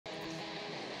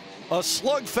A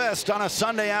slugfest on a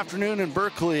Sunday afternoon in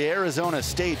Berkeley. Arizona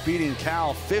State beating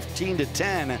Cal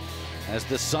 15-10 as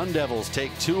the Sun Devils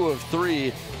take 2 of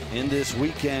 3 in this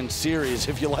weekend series.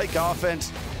 If you like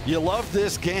offense, you love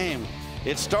this game.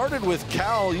 It started with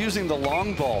Cal using the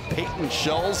long ball. Peyton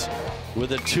Schultz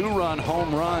with a 2-run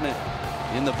home run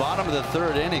in the bottom of the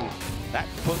 3rd inning. That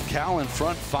put Cal in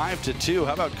front 5-2.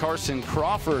 How about Carson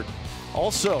Crawford?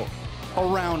 Also a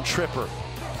round tripper.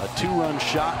 A 2-run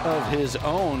shot of his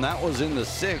own. That was in the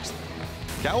 6th.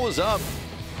 Cal was up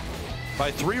by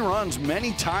 3 runs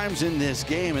many times in this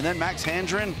game. And then Max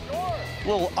Handren,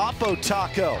 little Oppo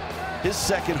Taco, his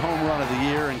 2nd home run of the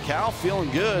year. And Cal feeling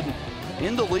good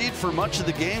in the lead for much of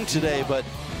the game today, but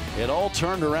it all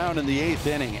turned around in the 8th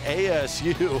inning.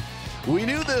 ASU, we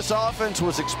knew this offense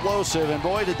was explosive, and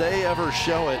boy, did they ever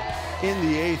show it in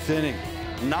the 8th inning.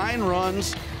 9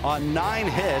 runs on 9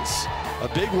 hits. A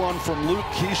big one from Luke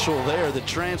Keeschel there, the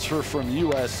transfer from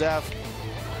USF.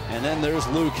 And then there's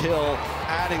Luke Hill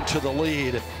adding to the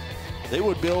lead. They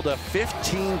would build a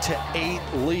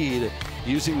 15-8 lead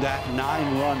using that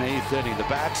 9-run 8th inning. The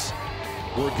bats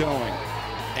were going,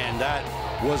 and that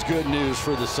was good news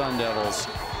for the Sun Devils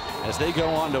as they go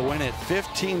on to win it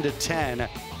 15-10.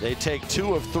 They take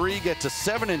 2 of 3, get to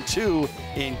 7-2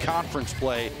 in conference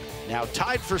play. Now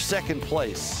tied for 2nd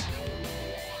place.